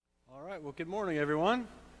right, well, good morning, everyone.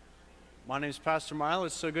 My name is Pastor Mile.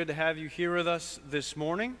 It's so good to have you here with us this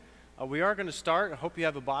morning. We are going to start. I hope you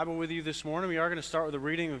have a Bible with you this morning. We are going to start with a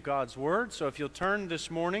reading of God's Word. So if you'll turn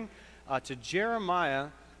this morning to Jeremiah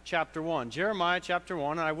chapter 1. Jeremiah chapter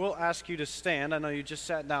 1, and I will ask you to stand. I know you just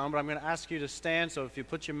sat down, but I'm going to ask you to stand. So if you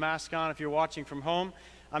put your mask on, if you're watching from home,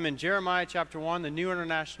 I'm in Jeremiah chapter 1, the New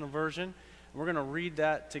International Version. We're going to read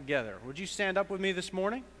that together. Would you stand up with me this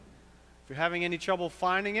morning? If you're having any trouble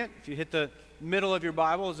finding it, if you hit the middle of your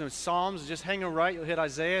Bible, it's in Psalms, just hang a right, you'll hit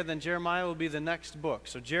Isaiah, then Jeremiah will be the next book.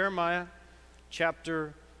 So Jeremiah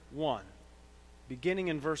chapter 1, beginning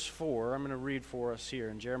in verse 4, I'm going to read for us here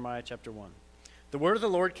in Jeremiah chapter 1. The word of the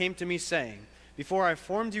Lord came to me saying, "Before I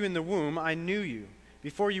formed you in the womb, I knew you.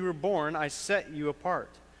 Before you were born, I set you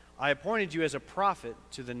apart. I appointed you as a prophet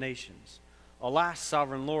to the nations. Alas,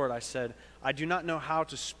 sovereign Lord," I said, "I do not know how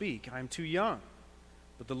to speak. I am too young."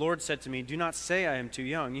 But the Lord said to me, "Do not say I am too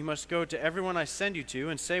young. You must go to everyone I send you to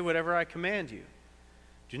and say whatever I command you.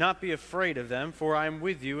 Do not be afraid of them, for I am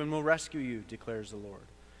with you and will rescue you, declares the Lord."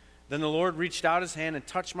 Then the Lord reached out his hand and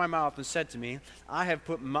touched my mouth and said to me, "I have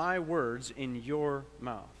put my words in your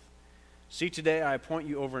mouth. See, today I appoint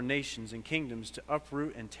you over nations and kingdoms to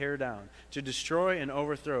uproot and tear down, to destroy and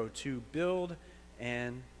overthrow, to build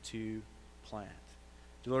and to plant."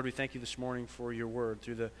 Dear Lord, we thank you this morning for your word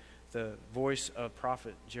through the voice of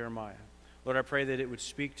prophet Jeremiah. Lord, I pray that it would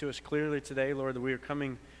speak to us clearly today, Lord, that we are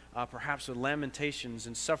coming perhaps with lamentations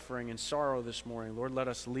and suffering and sorrow this morning. Lord, let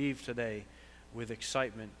us leave today with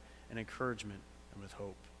excitement and encouragement and with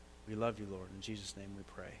hope. We love you, Lord. In Jesus' name we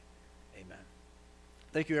pray. Amen.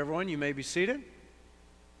 Thank you, everyone. You may be seated.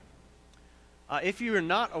 If you are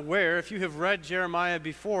not aware, if you have read Jeremiah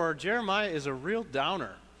before, Jeremiah is a real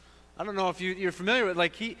downer. I don't know if you're familiar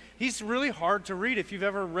with, he's really hard to read if you've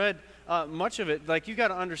ever read much of it. You got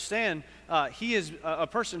to understand, he is a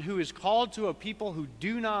person who is called to a people who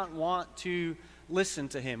do not want to listen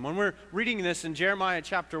to him. When we're reading this in Jeremiah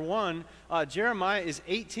chapter 1, Jeremiah is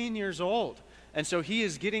 18 years old. And so he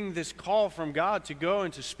is getting this call from God to go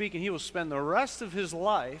and to speak, and he will spend the rest of his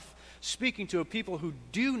life speaking to a people who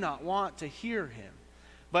do not want to hear him.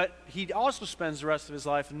 But he also spends the rest of his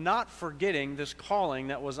life not forgetting this calling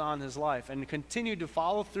that was on his life and continued to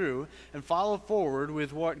follow through and follow forward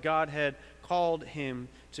with what God had called him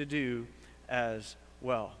to do as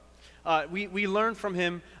well. We learn from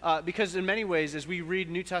him because in many ways, as we read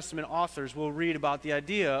New Testament authors, we'll read about the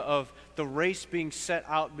idea of the race being set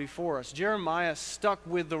out before us. Jeremiah stuck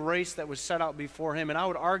with the race that was set out before him, and I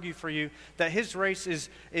would argue for you that his race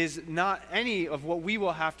is not any of what we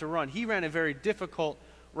will have to run. He ran a very difficult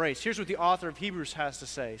race. Here's what the author of Hebrews has to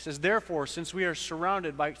say. He says, "Therefore, since we are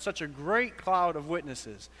surrounded by such a great cloud of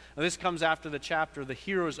witnesses," now this comes after the chapter, the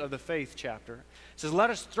heroes of the faith chapter. It says, "Let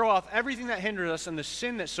us throw off everything that hinders us and the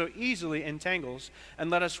sin that so easily entangles, and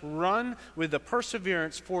let us run with the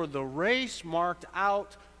perseverance for the race marked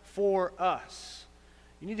out for us."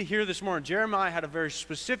 You need to hear this morning. Jeremiah had a very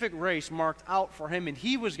specific race marked out for him, and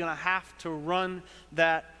he was going to have to run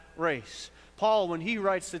that race. Paul, when he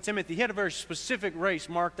writes to Timothy, he had a very specific race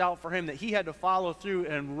marked out for him that he had to follow through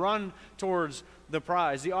and run towards the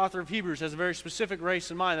prize. The author of Hebrews has a very specific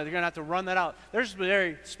race in mind that they're going to have to run that out. There's a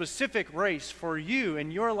very specific race for you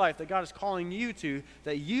in your life that God is calling you to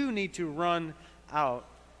that you need to run out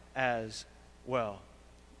as well.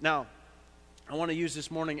 Now, I want to use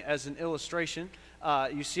this morning as an illustration.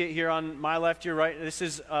 You see it here on my left, your right. This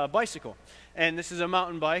is a bicycle, and this is a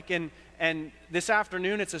mountain bike, and this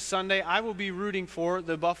afternoon, it's a Sunday, I will be rooting for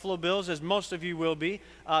the Buffalo Bills, as most of you will be,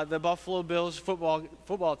 the Buffalo Bills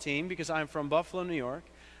football team, because I'm from Buffalo, New York.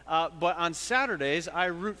 But on Saturdays, I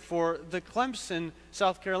root for the Clemson,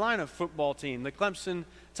 South Carolina football team, the Clemson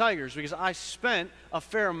Tigers, because I spent a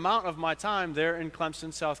fair amount of my time there in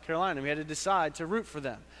Clemson, South Carolina. We had to decide to root for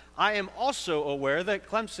them. I am also aware that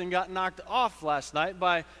Clemson got knocked off last night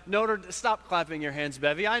by Notre Dame. Stop clapping your hands,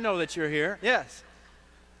 Bevy. I know that you're here. Yes.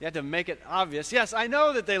 You had to make it obvious. Yes, I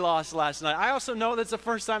know that they lost last night. I also know that's the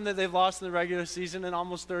first time that they've lost in the regular season in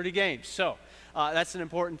almost 30 games. So that's an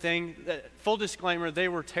important thing. Full disclaimer, they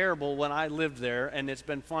were terrible when I lived there, and it's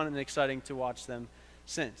been fun and exciting to watch them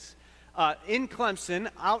since. In Clemson,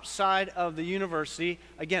 outside of the university,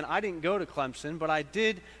 again, I didn't go to Clemson, but I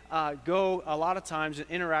did go a lot of times and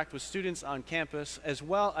interact with students on campus, as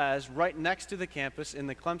well as right next to the campus in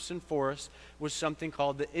the Clemson forest was something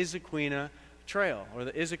called the Issaquena Trail, or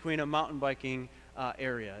the Issaquena mountain biking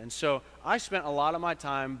area. And so I spent a lot of my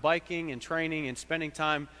time biking and training and spending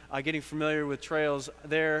time getting familiar with trails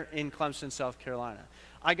there in Clemson, South Carolina.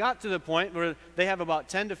 I got to the point where they have about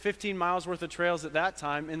 10 to 15 miles worth of trails at that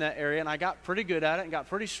time in that area, and I got pretty good at it and got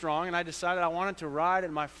pretty strong, and I decided I wanted to ride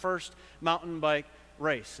in my first mountain bike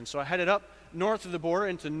race. And so I headed up north of the border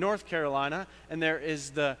into North Carolina, and there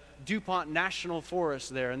is the DuPont National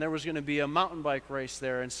Forest there, and there was going to be a mountain bike race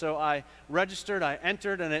there. And so I registered, I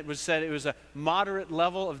entered, and it was said it was a moderate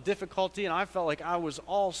level of difficulty, and I felt like I was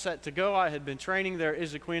all set to go. I had been training there at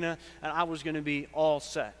Issaquena, and I was going to be all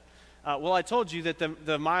set. Well, I told you that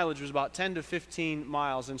the mileage was about 10 to 15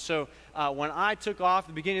 miles, and so when I took off at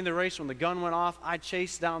the beginning of the race, when the gun went off, I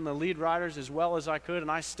chased down the lead riders as well as I could, and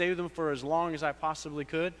I stayed with them for as long as I possibly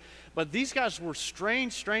could. But these guys were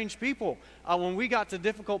strange people. When we got to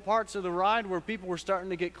difficult parts of the ride where people were starting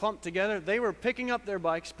to get clumped together, they were picking up their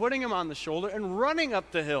bikes, putting them on the shoulder, and running up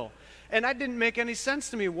the hill. And that didn't make any sense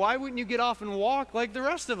to me. Why wouldn't you get off and walk like the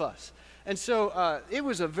rest of us? And so it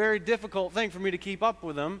was a very difficult thing for me to keep up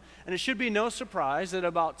with them. And it should be no surprise that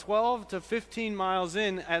about 12 to 15 miles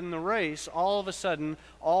in the race, all of a sudden,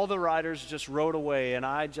 all the riders just rode away, and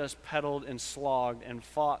I just pedaled and slogged and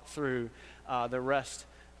fought through the rest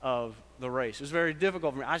of the race. It was very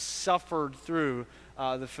difficult for me. I suffered through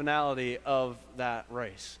the finality of that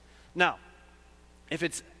race. Now, if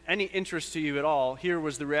it's any interest to you at all, here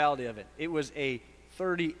was the reality of it. It was a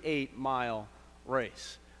 38-mile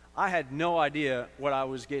race. I had no idea what I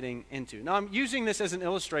was getting into. Now, I'm using this as an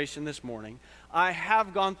illustration this morning. I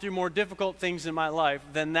have gone through more difficult things in my life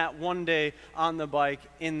than that one day on the bike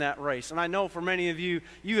in that race. And I know for many of you,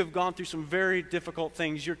 you have gone through some very difficult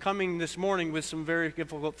things. You're coming this morning with some very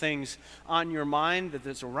difficult things on your mind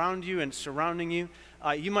that's around you and surrounding you.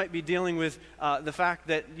 You might be dealing with the fact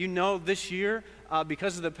that you know this year,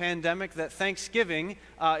 because of the pandemic, that Thanksgiving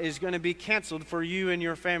is going to be canceled for you and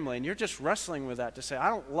your family. And you're just wrestling with that to say, I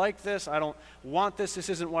don't like this, I don't want this, this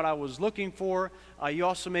isn't what I was looking for. You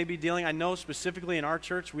also may be dealing, I know specifically in our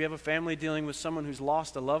church, we have a family dealing with someone who's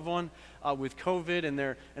lost a loved one with COVID, and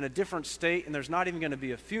they're in a different state, and there's not even going to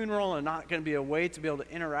be a funeral and not going to be a way to be able to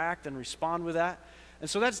interact and respond with that. And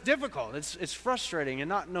so that's difficult. It's frustrating and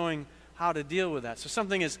not knowing how to deal with that. So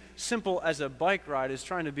something as simple as a bike ride is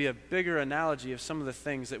trying to be a bigger analogy of some of the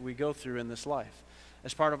things that we go through in this life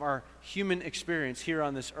as part of our human experience here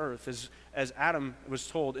on this earth. As Adam was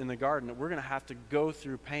told in the garden, that we're going to have to go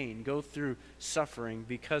through pain, go through suffering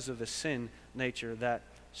because of the sin nature that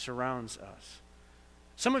surrounds us.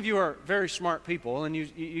 Some of you are very smart people, and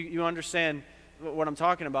you understand what I'm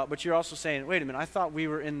talking about, but you're also saying, wait a minute, I thought we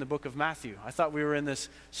were in the book of Matthew. I thought we were in this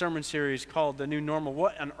sermon series called The New Normal.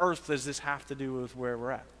 What on earth does this have to do with where we're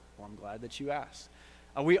at? Well, I'm glad that you asked.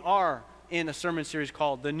 We are in a sermon series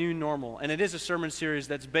called The New Normal, and it is a sermon series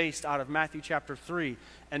that's based out of Matthew chapter 3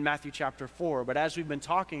 and Matthew chapter 4. But as we've been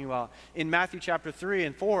talking about, in Matthew chapter 3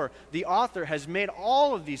 and 4, the author has made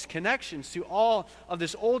all of these connections to all of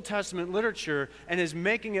this Old Testament literature and is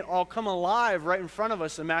making it all come alive right in front of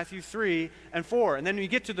us in Matthew 3 and 4. And then we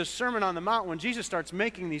get to the Sermon on the Mount when Jesus starts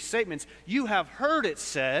making these statements. You have heard it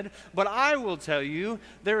said, but I will tell you,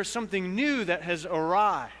 there is something new that has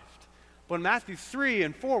arrived. But in Matthew 3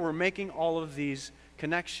 and 4, we're making all of these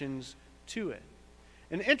connections to it.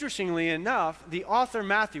 And interestingly enough, the author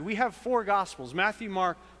Matthew, we have 4 Gospels, Matthew,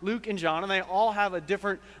 Mark, Luke, and John, and they all have a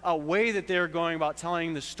different way that they're going about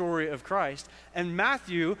telling the story of Christ. And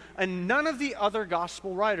Matthew, and none of the other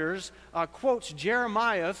Gospel writers, quotes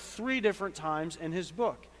Jeremiah 3 different times in his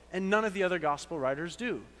book. And none of the other Gospel writers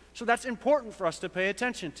do. So that's important for us to pay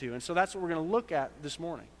attention to. And so that's what we're going to look at this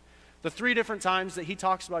morning. The 3 different times that he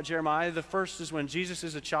talks about Jeremiah, the first is when Jesus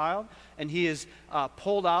is a child and he is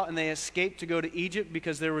pulled out and they escape to go to Egypt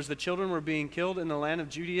because the children were being killed in the land of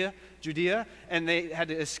Judea, and they had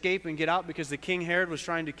to escape and get out because the King Herod was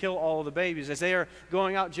trying to kill all of the babies. As they are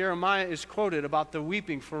going out, Jeremiah is quoted about the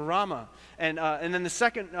weeping for Ramah. And then the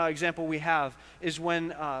second example we have is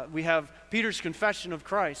when we have Peter's confession of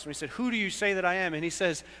Christ. And he said, who do you say that I am? And he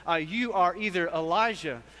says, you are either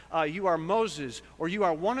Elijah, you are Moses, or you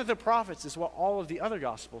are one of the prophets, is what all of the other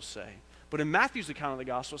Gospels say. But in Matthew's account of the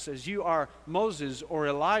Gospel, it says, you are Moses or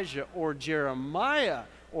Elijah or Jeremiah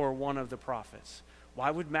or one of the prophets. Why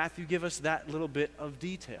would Matthew give us that little bit of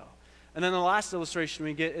detail? And then the last illustration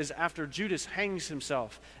we get is after Judas hangs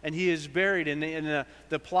himself and he is buried in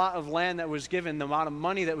the plot of land that was given, the amount of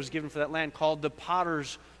money that was given for that land called the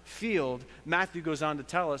potter's field. Matthew goes on to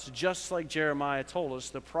tell us, just like Jeremiah told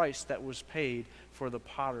us, the price that was paid for the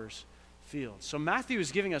potter's field. So Matthew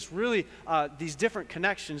is giving us really these different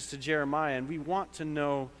connections to Jeremiah, and we want to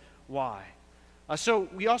know why. So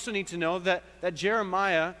we also need to know that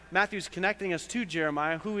Jeremiah, Matthew's connecting us to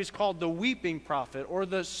Jeremiah, who is called the weeping prophet or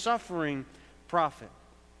the suffering prophet.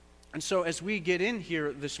 And so as we get in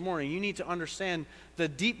here this morning, you need to understand the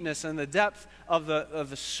deepness and the depth of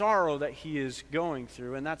the sorrow that he is going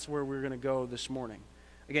through, and that's where we're going to go this morning.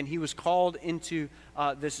 Again, he was called into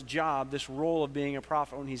this job, this role of being a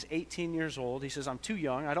prophet when he's 18 years old. He says, I'm too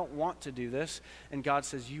young. I don't want to do this. And God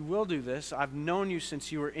says, you will do this. I've known you since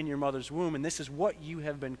you were in your mother's womb, and this is what you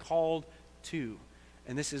have been called to.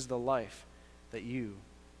 And this is the life that you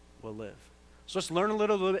will live. So let's learn a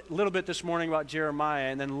little bit this morning about Jeremiah,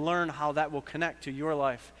 and then learn how that will connect to your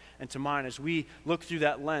life and to mine as we look through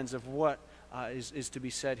that lens of what is to be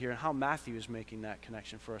said here and how Matthew is making that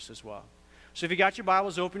connection for us as well. So if you got your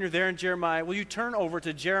Bibles open, you're there in Jeremiah, will you turn over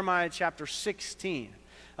to Jeremiah chapter 16?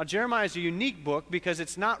 Now, Jeremiah is a unique book because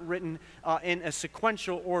it's not written in a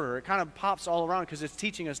sequential order. It kind of pops all around because it's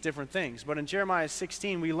teaching us different things. But in Jeremiah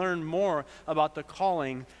 16, we learn more about the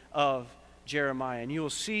calling of Jeremiah. And you will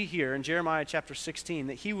see here in Jeremiah chapter 16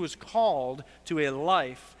 that he was called to a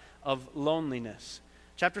life of loneliness.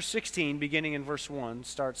 Chapter 16, beginning in verse 1,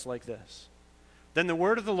 starts like this. Then the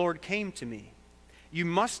word of the Lord came to me. You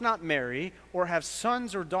must not marry or have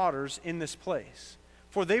sons or daughters in this place,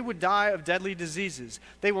 for they would die of deadly diseases.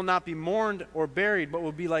 They will not be mourned or buried, but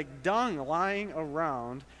will be like dung lying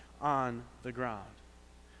around on the ground.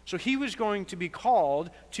 So he was going to be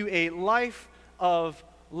called to a life of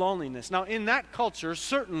loneliness. Now, in that culture,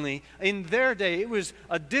 certainly, in their day, it was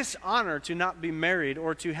a dishonor to not be married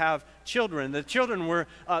or to have children. The children were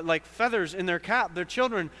like feathers in their cap. Their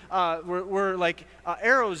children were like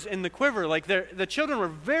arrows in the quiver. Like the children were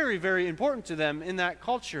very, very important to them in that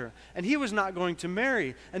culture. And he was not going to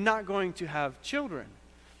marry and not going to have children.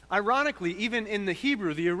 Ironically, even in the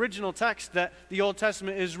Hebrew, the original text that the Old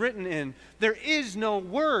Testament is written in, there is no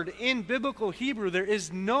word in biblical Hebrew, there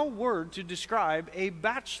is no word to describe a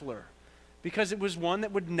bachelor, because it was one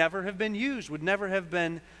that would never have been used, would never have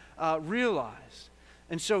been realized.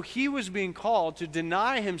 And so he was being called to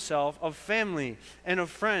deny himself of family and of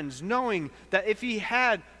friends, knowing that if he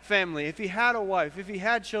had family, if he had a wife, if he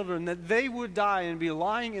had children, that they would die and be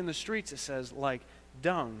lying in the streets, it says, like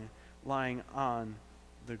dung lying on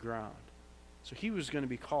the ground. So he was going to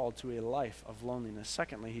be called to a life of loneliness.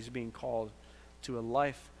 Secondly, he's being called to a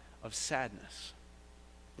life of sadness.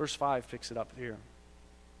 Verse 5 picks it up here.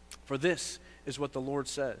 For this is what the Lord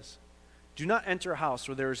says. Do not enter a house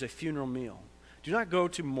where there is a funeral meal. Do not go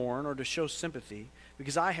to mourn or to show sympathy,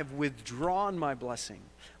 because I have withdrawn my blessing,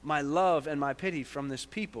 my love and my pity from this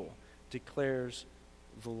people, declares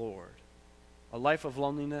the Lord. A life of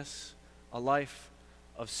loneliness, a life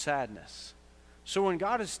of sadness. So when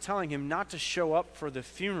God is telling him not to show up for the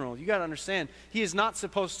funeral, you got to understand, he is not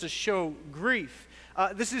supposed to show grief.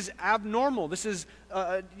 This is abnormal. This is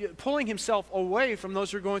pulling himself away from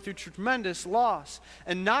those who are going through tremendous loss.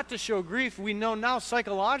 And not to show grief, we know now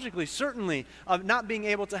psychologically, certainly, of not being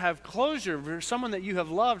able to have closure for someone that you have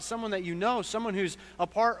loved, someone that you know, someone who's a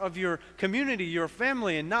part of your community, your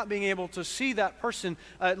family, and not being able to see that person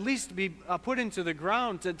at least be put into the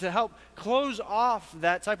ground to help close off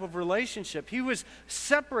that type of relationship. He was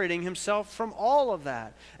separating himself from all of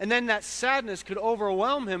that. And then that sadness could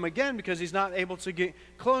overwhelm him again because he's not able to get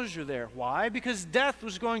closure there. Why? Because death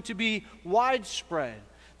was going to be widespread.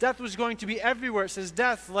 Death was going to be everywhere. It says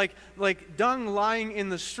death like dung lying in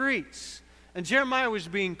the streets. And Jeremiah was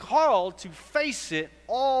being called to face it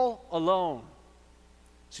all alone.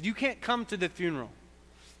 So you can't come to the funeral.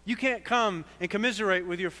 You can't come and commiserate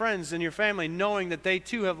with your friends and your family knowing that they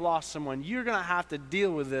too have lost someone. You're going to have to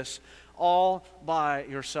deal with this all by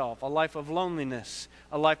yourself. A life of loneliness,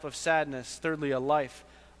 a life of sadness. Thirdly, a life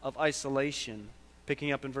of isolation.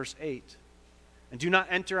 Picking up in verse 8. And do not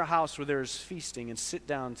enter a house where there is feasting and sit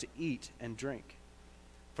down to eat and drink.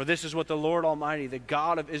 For this is what the Lord Almighty, the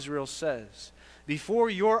God of Israel, says. Before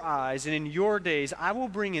your eyes and in your days I will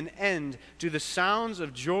bring an end to the sounds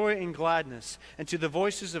of joy and gladness and to the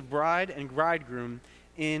voices of bride and bridegroom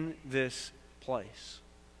in this place.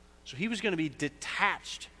 So he was going to be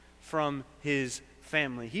detached from his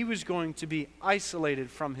family. He was going to be isolated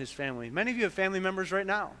from his family. Many of you have family members right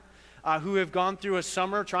now who have gone through a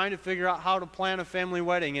summer trying to figure out how to plan a family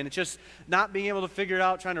wedding, and it's just not being able to figure it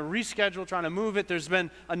out, trying to reschedule, trying to move it. There's been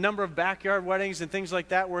a number of backyard weddings and things like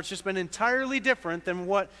that where it's just been entirely different than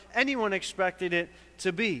what anyone expected it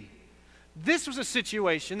to be. This was a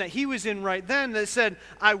situation that he was in right then that said,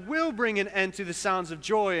 I will bring an end to the sounds of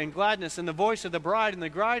joy and gladness and the voice of the bride and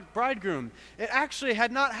the bridegroom. It actually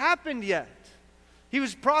had not happened yet. He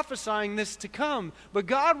was prophesying this to come, but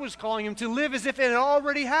God was calling him to live as if it had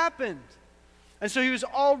already happened. And so he was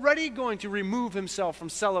already going to remove himself from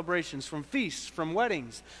celebrations, from feasts, from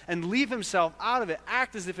weddings, and leave himself out of it,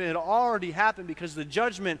 act as if it had already happened because the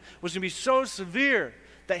judgment was going to be so severe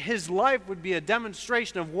that his life would be a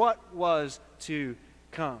demonstration of what was to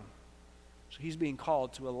come. So he's being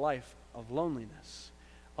called to a life of loneliness,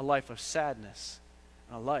 a life of sadness,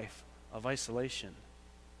 and a life of isolation.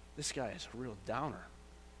 This guy is a real downer,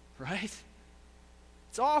 right?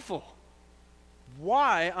 It's awful.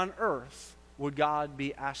 Why on earth would God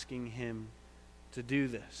be asking him to do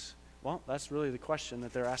this? Well, that's really the question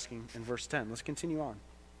that they're asking in verse 10. Let's continue on.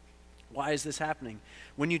 Why is this happening?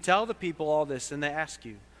 When you tell the people all this and they ask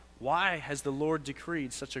you, why has the Lord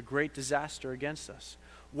decreed such a great disaster against us?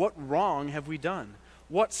 What wrong have we done?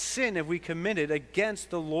 What sin have we committed against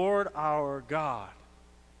the Lord our God?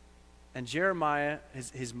 And Jeremiah,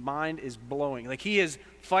 his mind is blowing. Like he is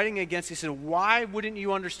fighting against, he said, why wouldn't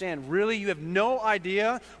you understand? Really? You have no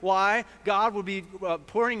idea why God would be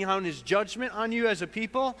pouring out his judgment on you as a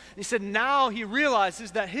people? And he said, now he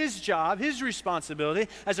realizes that his job, his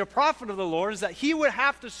responsibility as a prophet of the Lord is that he would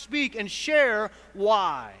have to speak and share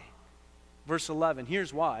why. Verse 11,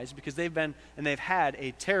 here's why. It's because they've had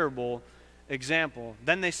a terrible example.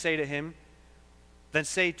 Then they say to him, Then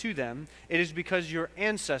say to them, it is because your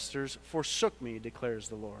ancestors forsook me, declares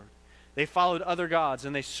the Lord. They followed other gods,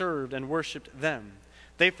 and they served and worshipped them.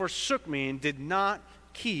 They forsook me and did not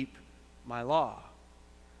keep my law.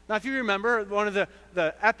 Now, if you remember, one of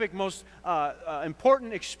the epic, most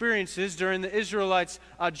important experiences during the Israelites'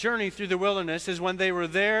 journey through the wilderness is when they were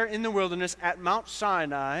there in the wilderness at Mount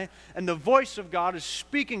Sinai, and the voice of God is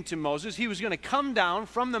speaking to Moses. He was going to come down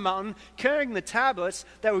from the mountain carrying the tablets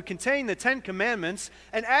that would contain the 10 Commandments,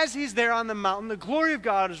 and as he's there on the mountain, the glory of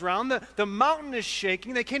God is around. The mountain is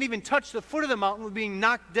shaking. They can't even touch the foot of the mountain without being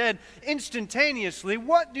knocked dead instantaneously.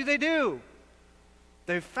 What do?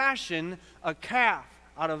 They fashion a calf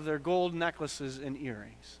out of their gold necklaces and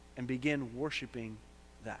earrings and begin worshiping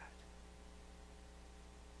that.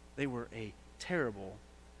 They were a terrible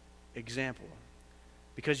example.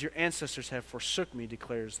 Because your ancestors have forsook me,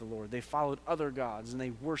 declares the Lord. They followed other gods and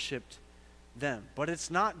they worshiped them. But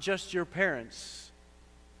it's not just your parents.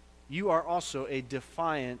 You are also a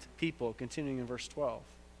defiant people. Continuing in verse 12.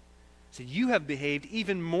 So you have behaved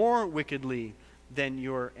even more wickedly than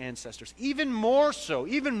your ancestors. Even more so,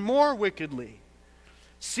 even more wickedly.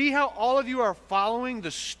 See how all of you are following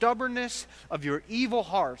the stubbornness of your evil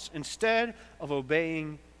hearts instead of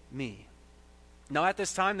obeying me. Now at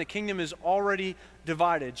this time, the kingdom is already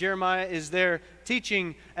divided. Jeremiah is there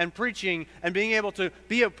teaching and preaching and being able to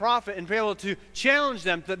be a prophet and be able to challenge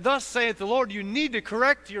them that thus saith the Lord, you need to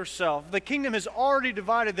correct yourself. The kingdom is already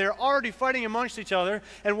divided. They're already fighting amongst each other.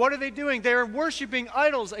 And what are they doing? They're worshiping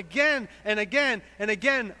idols again and again and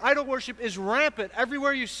again. Idol worship is rampant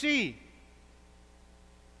everywhere you see.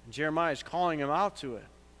 And Jeremiah is calling him out to it.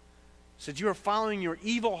 He said, you are following your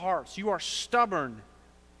evil hearts. You are stubborn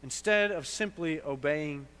instead of simply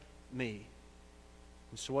obeying me.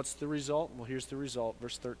 And so what's the result? Well, here's the result.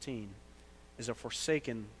 Verse 13 is a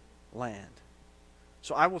forsaken land.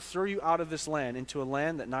 So I will throw you out of this land into a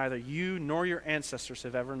land that neither you nor your ancestors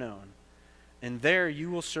have ever known. And there you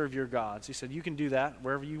will serve your gods. He said, you can do that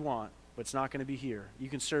wherever you want, but it's not going to be here. You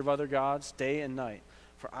can serve other gods day and night,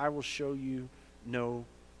 for I will show you no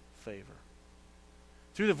favor.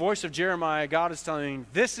 Through the voice of Jeremiah, God is telling him,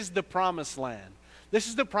 this is the promised land. This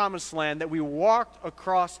is the promised land that we walked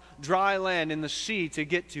across dry land in the sea to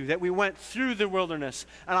get to, that we went through the wilderness,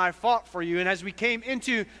 and I fought for you. And as we came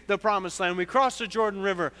into the promised land, we crossed the Jordan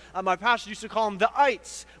River. My pastor used to call them the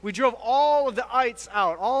ites. We drove all of the ites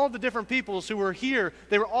out, all the different peoples who were here.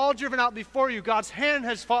 They were all driven out before you. God's hand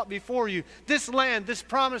has fought before you. This land, this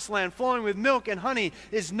promised land, flowing with milk and honey,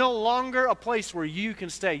 is no longer a place where you can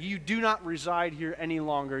stay. You do not reside here any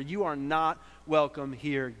longer. You are not welcome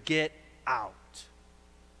here. Get out.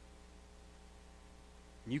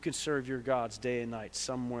 You can serve your gods day and night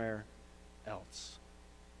somewhere else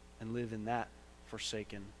and live in that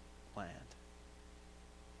forsaken land.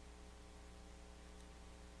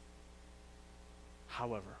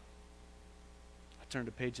 However, I turned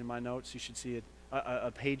a page in my notes. You should see it,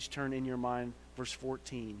 a page turn in your mind, verse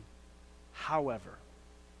 14. However,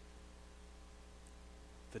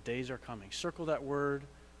 the days are coming. Circle that word.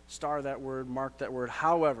 Star that word, mark that word.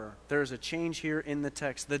 However, there is a change here in the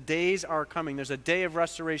text. The days are coming. There's a day of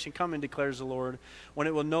restoration coming, declares the Lord, when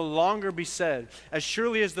it will no longer be said, as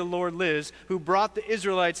surely as the Lord lives, who brought the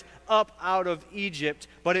Israelites up out of Egypt.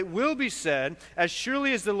 But it will be said, as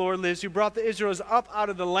surely as the Lord lives, who brought the Israelites up out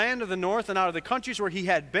of the land of the north and out of the countries where he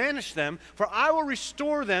had banished them, for I will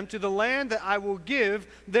restore them to the land that I will give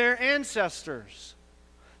their ancestors.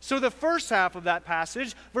 So the first half of that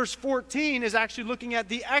passage, verse 14, is actually looking at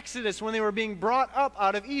the Exodus when they were being brought up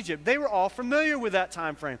out of Egypt. They were all familiar with that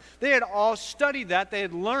time frame. They had all studied that. They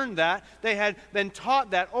had learned that. They had been taught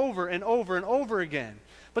that over and over and over again.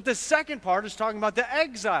 But the second part is talking about the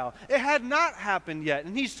exile. It had not happened yet.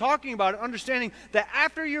 And he's talking about it, understanding that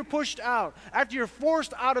after you're pushed out, after you're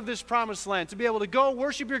forced out of this promised land to be able to go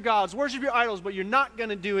worship your gods, worship your idols, but you're not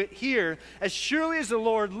going to do it here, as surely as the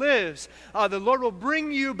Lord lives, the Lord will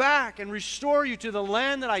bring you back and restore you to the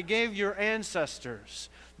land that I gave your ancestors.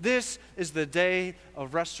 This is the day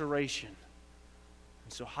of restoration.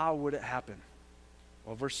 And so how would it happen?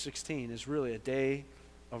 Well, verse 16 is really a day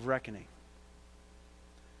of reckoning.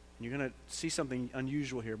 You're going to see something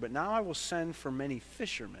unusual here. But now I will send for many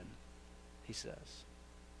fishermen, he says.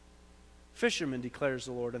 Fishermen, declares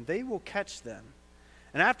the Lord, and they will catch them.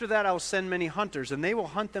 And after that I will send many hunters, and they will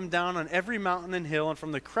hunt them down on every mountain and hill and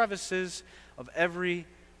from the crevices of every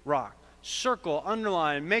rock. Circle,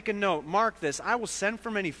 underline, make a note, mark this. I will send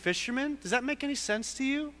for many fishermen. Does that make any sense to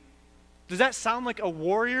you? Does that sound like a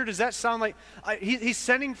warrior? Does that sound like he's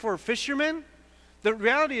sending for fishermen? The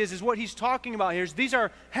reality is what he's talking about here is these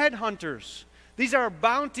are headhunters. These are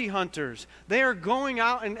bounty hunters. They are going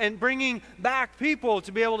out and bringing back people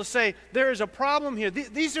to be able to say, there is a problem here.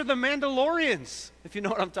 These are the Mandalorians, if you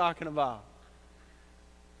know what I'm talking about.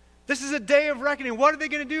 This is a day of reckoning. What are they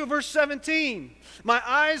going to do? Verse 17. My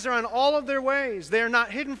eyes are on all of their ways. They are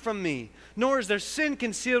not hidden from me, nor is their sin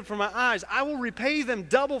concealed from my eyes. I will repay them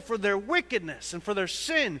double for their wickedness and for their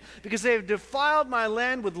sin, because they have defiled my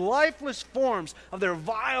land with lifeless forms of their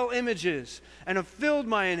vile images and have filled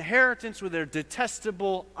my inheritance with their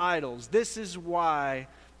detestable idols. This is why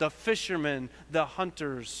the fishermen, the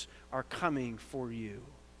hunters, are coming for you.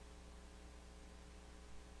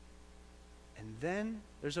 And then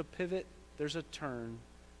there's a pivot, there's a turn,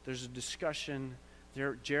 there's a discussion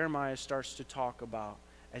there Jeremiah starts to talk about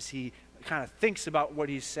as he kind of thinks about what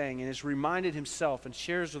he's saying and is reminded himself and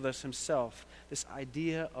shares with us himself this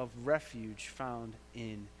idea of refuge found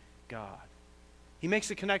in God. He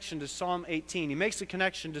makes a connection to Psalm 18. He makes a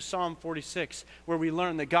connection to Psalm 46, where we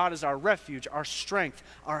learn that God is our refuge, our strength,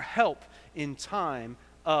 our help in time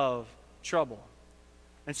of trouble.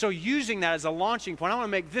 And so using that as a launching point, I want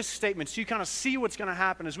to make this statement so you kind of see what's going to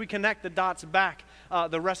happen as we connect the dots back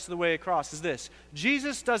the rest of the way across, is this.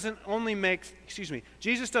 Jesus doesn't only make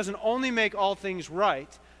all things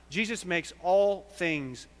right. Jesus makes all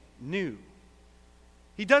things new.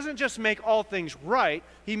 He doesn't just make all things right,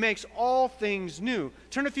 he makes all things new.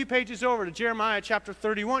 Turn a few pages over to Jeremiah chapter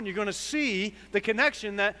 31. You're going to see the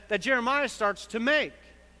connection that Jeremiah starts to make.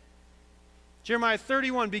 Jeremiah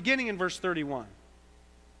 31, beginning in verse 31.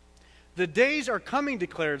 The days are coming,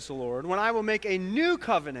 declares the Lord, when I will make a new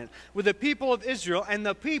covenant with the people of Israel and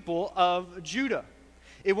the people of Judah.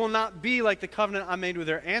 It will not be like the covenant I made with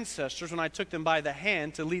their ancestors when I took them by the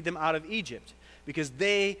hand to lead them out of Egypt. Because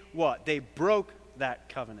they broke that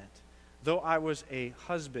covenant, though I was a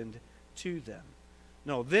husband to them.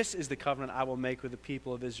 No, this is the covenant I will make with the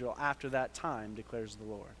people of Israel after that time, declares the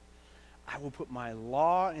Lord. I will put my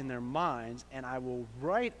law in their minds, and I will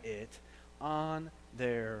write it on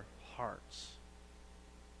their hearts.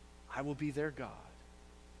 I will be their God,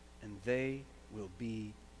 and they will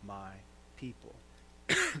be my people.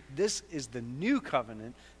 This is the new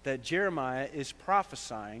covenant that Jeremiah is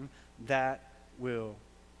prophesying that will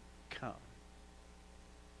come.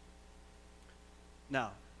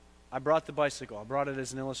 Now, I brought the bicycle. I brought it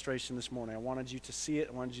as an illustration this morning. I wanted you to see it.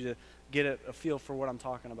 I wanted you to get a feel for what I'm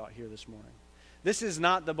talking about here this morning. This is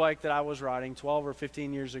not the bike that I was riding 12 or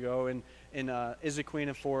 15 years ago in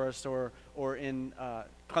Issaquena Forest or in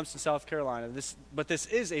Clemson, South Carolina. But this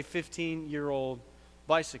is a 15-year-old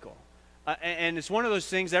bicycle. And it's one of those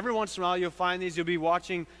things, every once in a while you'll find these, you'll be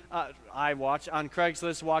watching, I watch on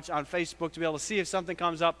Craigslist, watch on Facebook to be able to see if something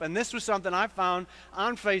comes up. And this was something I found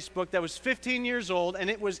on Facebook that was 15 years old, and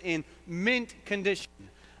it was in mint condition.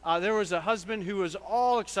 There was a husband who was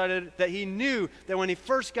all excited that he knew that when he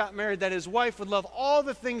first got married that his wife would love all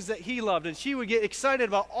the things that he loved, and she would get excited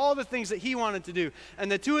about all the things that he wanted to do.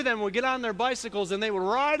 And the two of them would get on their bicycles and they would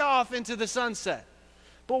ride off into the sunset.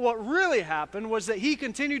 But what really happened was that he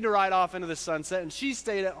continued to ride off into the sunset and she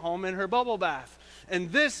stayed at home in her bubble bath.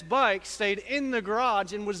 And this bike stayed in the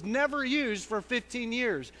garage and was never used for 15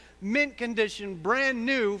 years. Mint condition, brand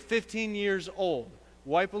new, 15 years old.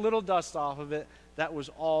 Wipe a little dust off of it. That was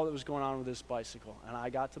all that was going on with this bicycle. And I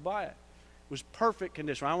got to buy it. It was perfect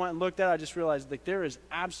condition. When I went and looked at it, I just realized that there is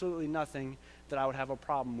absolutely nothing that I would have a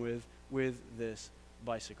problem with this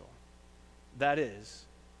bicycle. That is,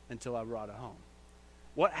 until I brought it home.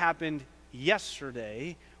 What happened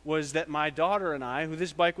yesterday was that my daughter and I, who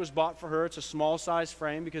this bike was bought for her, it's a small size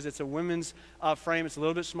frame because it's a women's frame. It's a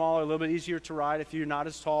little bit smaller, a little bit easier to ride if you're not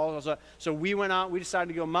as tall. So we went out, we decided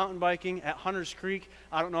to go mountain biking at Hunters Creek.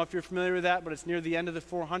 I don't know if you're familiar with that, but it's near the end of the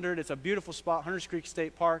 400. It's a beautiful spot, Hunters Creek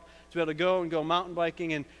State Park, to be able to go mountain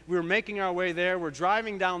biking. And we were making our way there. We're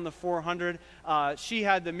driving down the 400. She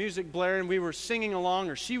had the music blaring. We were singing along,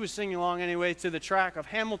 or she was singing along anyway, to the track of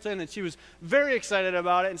Hamilton, and she was very excited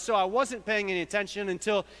about it. And so I wasn't paying any attention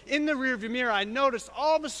until in the rearview mirror, I noticed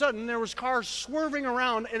all of a sudden there was cars swerving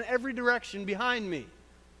around in every direction behind me.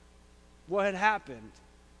 What had happened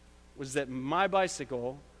was that my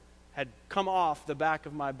bicycle had come off the back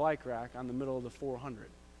of my bike rack on the middle of the 400.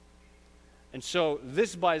 And so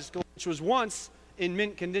this bicycle, which was once in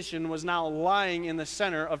mint condition, was now lying in the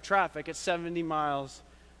center of traffic at 70 miles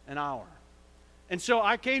an hour. And so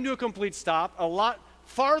I came to a complete stop, a lot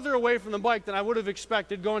farther away from the bike than I would have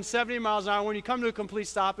expected, going 70 miles an hour. When you come to a complete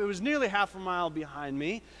stop, it was nearly half a mile behind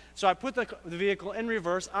me. So I put the vehicle in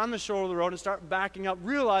reverse on the shoulder of the road and start backing up,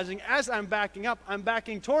 realizing as I'm backing up, I'm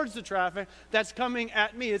backing towards the traffic that's coming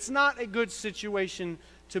at me. It's not a good situation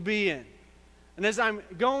to be in. And as I'm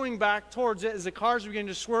going back towards it, as the cars begin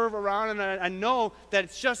to swerve around, and I know that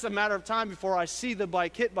it's just a matter of time before I see the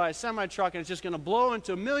bike hit by a semi-truck and it's just going to blow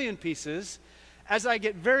into a million pieces. As I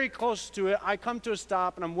get very close to it, I come to a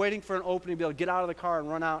stop, and I'm waiting for an opening to be able to get out of the car and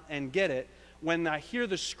run out and get it, when I hear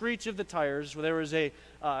the screech of the tires. There was a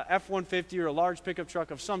F-150 or a large pickup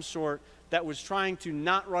truck of some sort that was trying to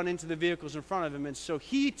not run into the vehicles in front of him. And so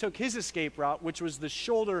he took his escape route, which was the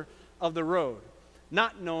shoulder of the road,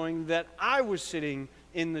 not knowing that I was sitting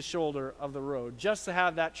in the shoulder of the road, just to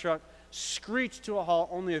have that truck screech to a halt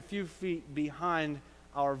only a few feet behind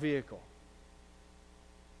our vehicle.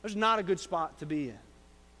 There's not a good spot to be in.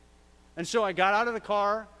 And so I got out of the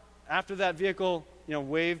car after that vehicle,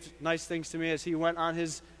 waved nice things to me as he went on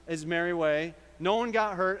his merry way. No one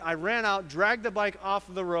got hurt. I ran out, dragged the bike off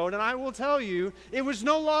of the road, and I will tell you, it was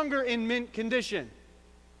no longer in mint condition.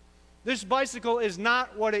 This bicycle is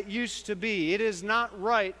not what it used to be. It is not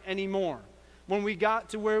right anymore. When we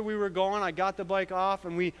got to where we were going, I got the bike off,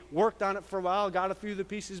 and we worked on it for a while, got a few of the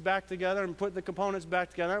pieces back together and put the components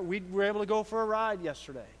back together. We were able to go for a ride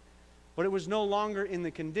yesterday. But it was no longer in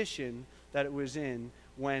the condition that it was in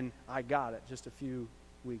when I got it just a few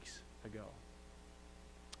weeks ago.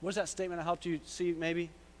 What's that statement I helped you see maybe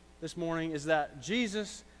this morning? Is that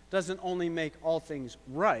Jesus doesn't only make all things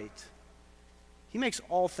right, he makes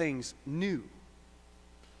all things new.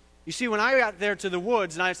 You see, when I got there to the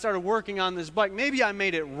woods and I started working on this bike, maybe I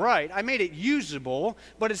made it right. I made it usable,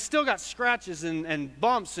 but it's still got scratches and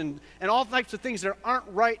bumps and all types of things that aren't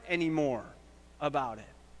right anymore about it.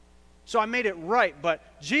 So I made it right,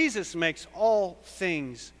 but Jesus makes all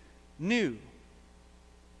things new.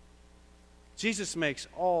 Jesus makes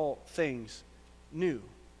all things new.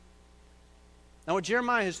 Now what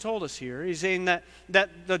Jeremiah has told us here, he's saying that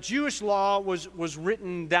the Jewish law was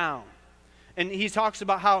written down. And he talks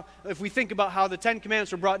about how, if we think about how the Ten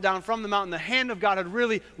Commandments were brought down from the mountain, the hand of God had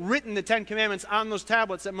really written the Ten Commandments on those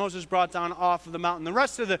tablets that Moses brought down off of the mountain. The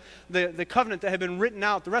rest of the covenant that had been written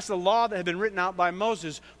out, the rest of the law that had been written out by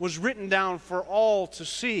Moses was written down for all to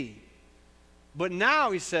see. But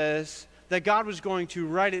now he says that God was going to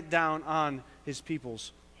write it down on his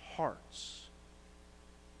people's hearts.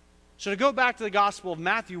 So to go back to the Gospel of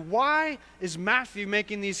Matthew, why is Matthew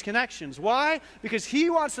making these connections? Why? Because he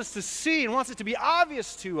wants us to see and wants it to be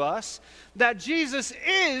obvious to us that Jesus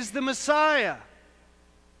is the Messiah.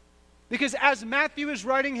 Because as Matthew is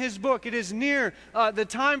writing his book, it is near the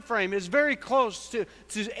time frame, it is very close to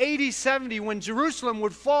AD 70 when Jerusalem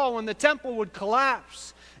would fall, when the temple would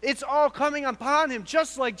collapse. It's all coming upon him,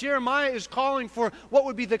 just like Jeremiah is calling for what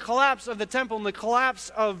would be the collapse of the temple and the collapse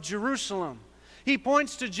of Jerusalem. He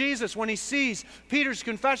points to Jesus when he sees Peter's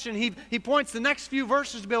confession. He points the next few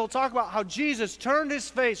verses to be able to talk about how Jesus turned his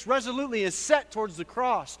face resolutely and set towards the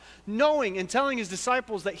cross, knowing and telling his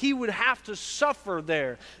disciples that he would have to suffer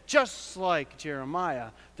there, just like Jeremiah,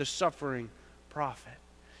 the suffering prophet.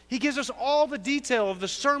 He gives us all the detail of the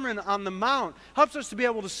Sermon on the Mount, helps us to be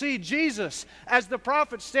able to see Jesus as the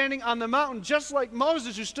prophet standing on the mountain, just like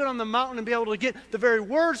Moses who stood on the mountain and be able to get the very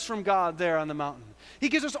words from God there on the mountain. He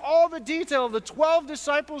gives us all the detail of the 12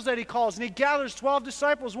 disciples that he calls, and he gathers 12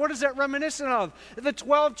 disciples. What is that reminiscent of? The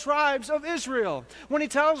 12 tribes of Israel. When he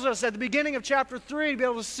tells us at the beginning of chapter 3 to be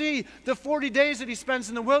able to see the 40 days that he spends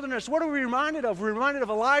in the wilderness, what are we reminded of? We're reminded of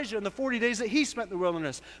Elijah and the 40 days that he spent in the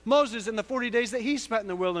wilderness, Moses and the 40 days that he spent in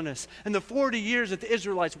the wilderness, and the 40 years that the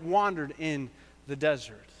Israelites wandered in the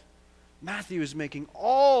desert. Matthew is making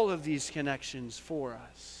all of these connections for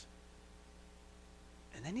us.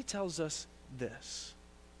 And then he tells us this.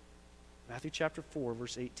 Matthew chapter 4,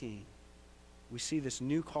 verse 18, we see this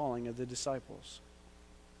new calling of the disciples.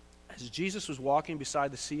 As Jesus was walking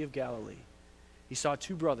beside the Sea of Galilee, he saw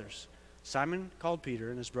two brothers, Simon called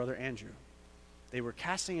Peter and his brother Andrew. They were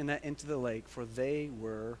casting a net into the lake, for they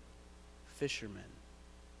were fishermen.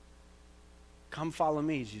 Come follow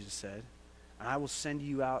me, Jesus said, and I will send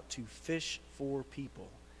you out to fish for people.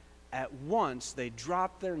 At once they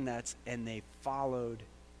dropped their nets and they followed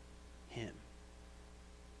him.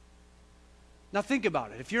 Now think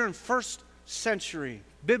about it. If you're in first century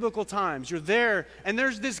biblical times, you're there and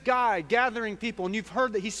there's this guy gathering people, and you've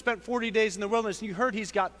heard that he spent 40 days in the wilderness, and you heard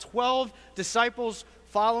he's got 12 disciples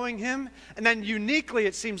following him, and then uniquely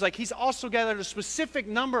it seems like he's also gathered a specific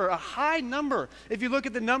number, a high number. If you look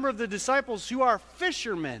at the number of the disciples who are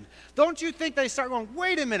fishermen, don't you think they start going,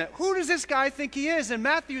 wait a minute, who does this guy think he is? And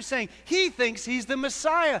Matthew's saying he thinks he's the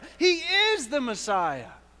Messiah. He is the Messiah.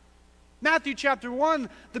 Matthew chapter 1,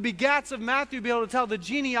 the begats of Matthew be able to tell the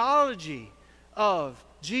genealogy of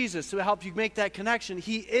Jesus to help you make that connection.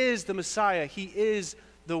 He is the Messiah. He is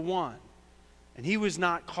the one. And he was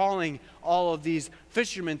not calling all of these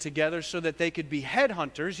fishermen together so that they could be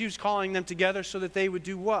headhunters. He was calling them together so that they would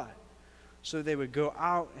do what? So that they would go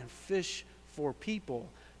out and fish for people.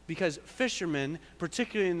 Because fishermen,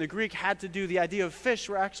 particularly in the Greek, had to do, the idea of fish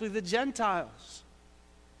were actually the Gentiles.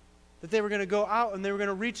 That they were going to go out and they were going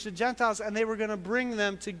to reach the Gentiles and they were going to bring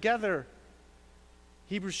them together.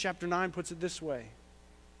 Hebrews chapter 9 puts it this way.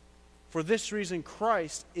 For this reason,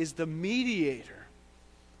 Christ is the mediator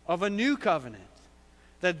of a new covenant,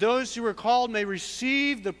 that those who are called may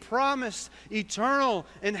receive the promised eternal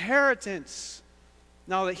inheritance.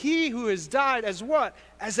 Now that he who has died as what?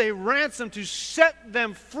 As a ransom to set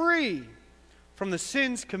them free from the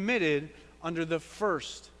sins committed under the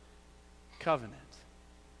first covenant.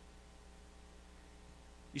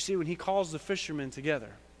 You see, when he calls the fishermen together,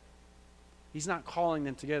 he's not calling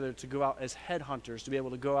them together to go out as headhunters, to be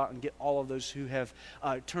able to go out and get all of those who have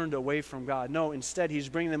turned away from God. No, instead, he's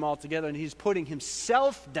bringing them all together and he's putting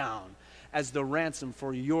himself down as the ransom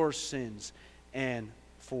for your sins and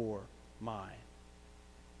for mine.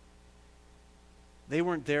 They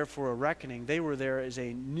weren't there for a reckoning. They were there as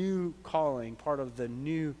a new calling, part of the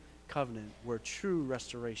new covenant where true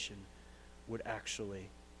restoration would actually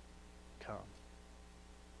come.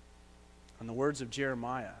 In the words of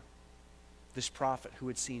Jeremiah, this prophet who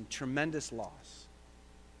had seen tremendous loss,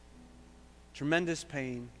 tremendous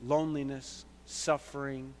pain, loneliness,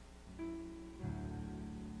 suffering,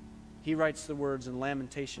 he writes the words in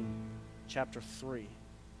Lamentation chapter 3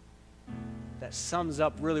 that sums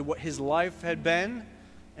up really what his life had been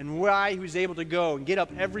and why he was able to go and get up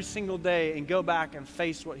every single day and go back and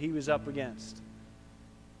face what he was up against.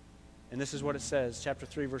 And this is what it says, chapter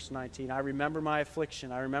 3, verse 19. I remember my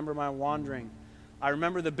affliction. I remember my wandering. I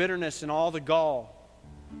remember the bitterness and all the gall.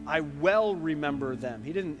 I well remember them.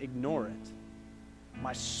 He didn't ignore it.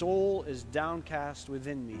 My soul is downcast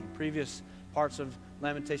within me. Previous parts of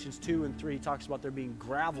Lamentations 2 and 3 talks about there being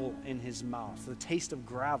gravel in his mouth, the taste of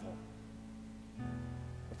gravel.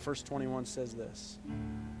 But verse 21 says this,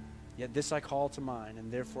 yet this I call to mind,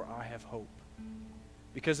 and therefore I have hope.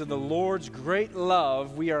 Because of the Lord's great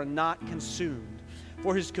love, we are not consumed.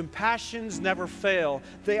 For his compassions never fail.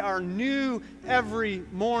 They are new every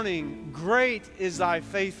morning. Great is thy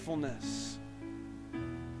faithfulness.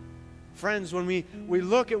 Friends, when we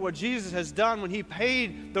look at what Jesus has done, when he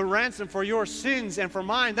paid the ransom for your sins and for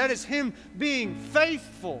mine, that is him being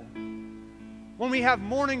faithful. When we have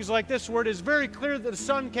mornings like this where it is very clear that the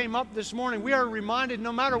sun came up this morning, we are reminded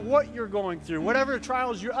no matter what you're going through, whatever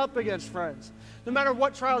trials you're up against, friends, no matter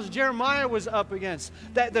what trials Jeremiah was up against,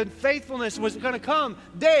 that the faithfulness was going to come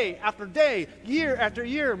day after day, year after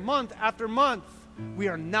year, month after month. We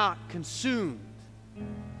are not consumed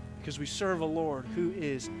because we serve a Lord who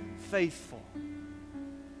is faithful.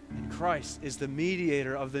 And Christ is the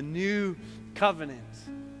mediator of the new covenant,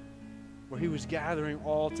 where he was gathering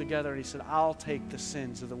all together and he said, I'll take the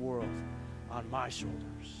sins of the world on my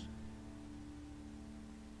shoulders.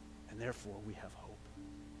 And therefore we have hope.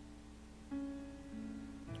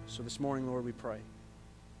 So this morning, Lord, we pray.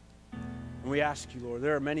 And we ask you, Lord,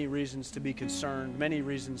 there are many reasons to be concerned, many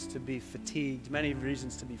reasons to be fatigued, many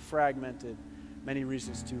reasons to be fragmented, many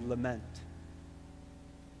reasons to lament.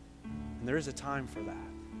 And there is a time for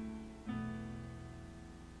that.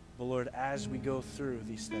 But Lord, as we go through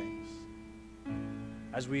these things,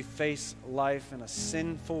 as we face life in a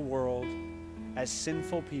sinful world, as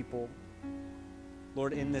sinful people,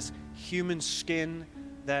 Lord, in this human skin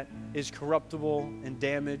that is corruptible and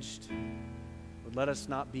damaged, Lord, let us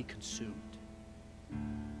not be consumed.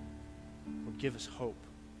 Lord, give us hope,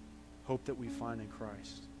 hope that we find in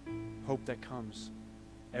Christ. Hope that comes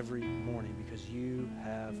every morning because you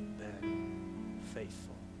have been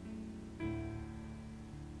faithful.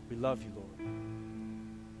 We love you, Lord.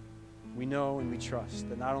 We know and we trust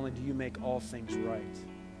that not only do you make all things right,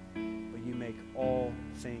 but you make all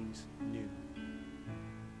things new.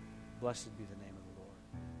 Blessed be the name of the Lord.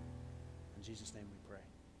 In Jesus' name we pray.